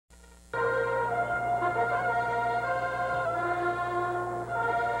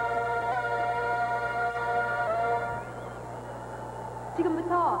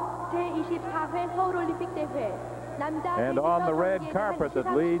제24회 서울올림픽 대회 And on the red carpet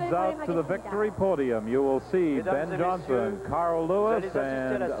that leads out to the victory podium, you will see Ben Johnson, Carl Lewis,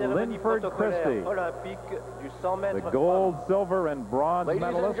 and Linford Christie, the gold, silver, and bronze medalists.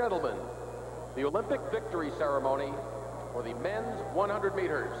 Ladies and gentlemen, the Olympic victory ceremony for the men's 100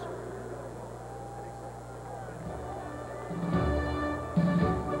 meters.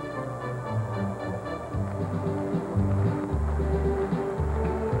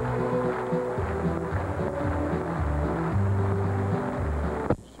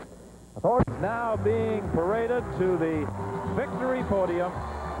 Now being paraded to the victory podium,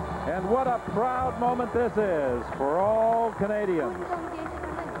 and what a proud moment this is for all Canadians.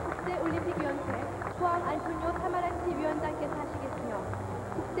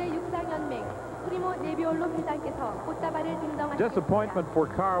 Disappointment for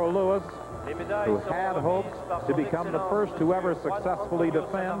Carl Lewis, who had hopes to become the first to ever successfully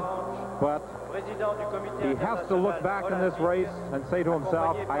defend, but he has to look back in this race and say to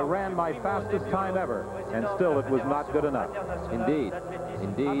himself, I ran my fastest time ever, and still it was not good enough. Indeed.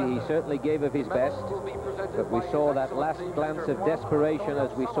 Indeed, he certainly gave of his best, but we saw that last glance of desperation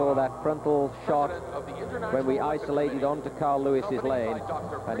as we saw that frontal shot when we isolated onto Carl Lewis's lane,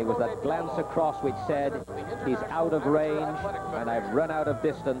 and it was that glance across which said, he's out of range, and I've run out of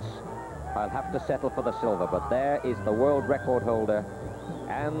distance. I'll have to settle for the silver, but there is the world record holder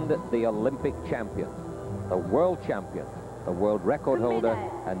and the Olympic champion, the world champion, the world record holder,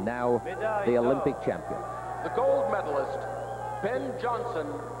 and now the Olympic champion. The gold medalist, Ben Johnson,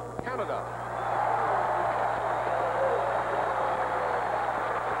 Canada.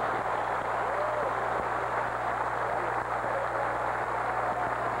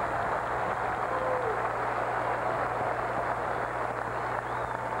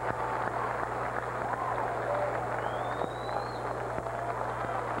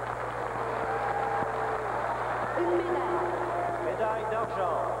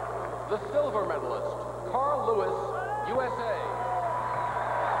 The silver medalist, Carl Lewis, USA.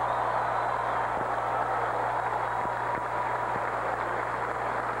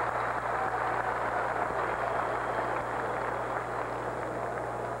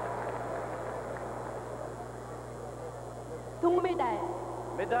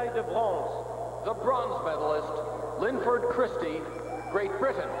 Médaille de bronze. The bronze medalist, Linford Christie, Great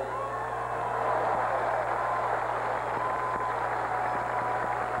Britain.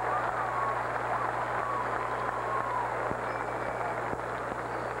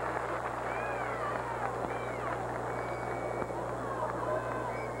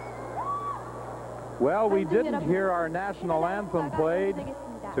 Well, we didn't hear our national anthem played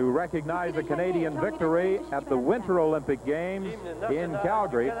to recognize a Canadian victory at the Winter Olympic Games in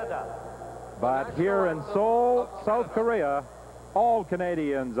Calgary. But here in Seoul, South Korea, all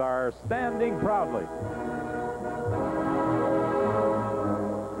Canadians are standing proudly.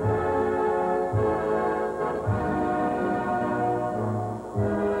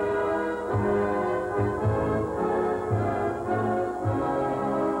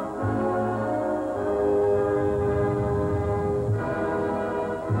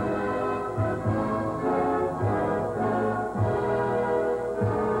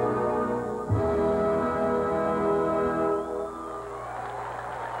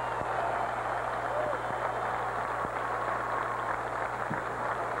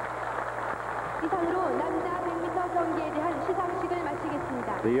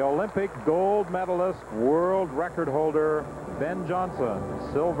 The Olympic gold medalist, world record holder, Ben Johnson,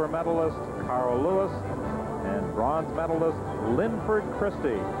 silver medalist, Carl Lewis, and bronze medalist, Linford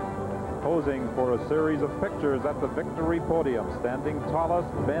Christie, posing for a series of pictures at the victory podium. Standing tallest,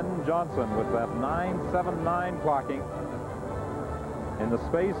 Ben Johnson with that 9.79 clocking in the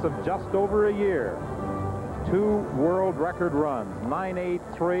space of just over a year. 2 world record runs,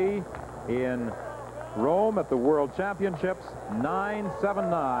 9.83 in Rome at the World Championships,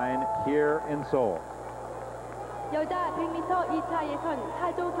 9.79 here in Seoul. 여자 100m 2차 예선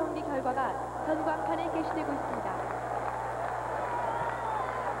 4조 경기 결과가 전광판에 게시되고 있습니다.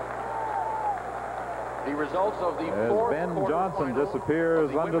 The results of the As Ben Johnson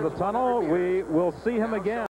disappears under the tunnel, we will see him again.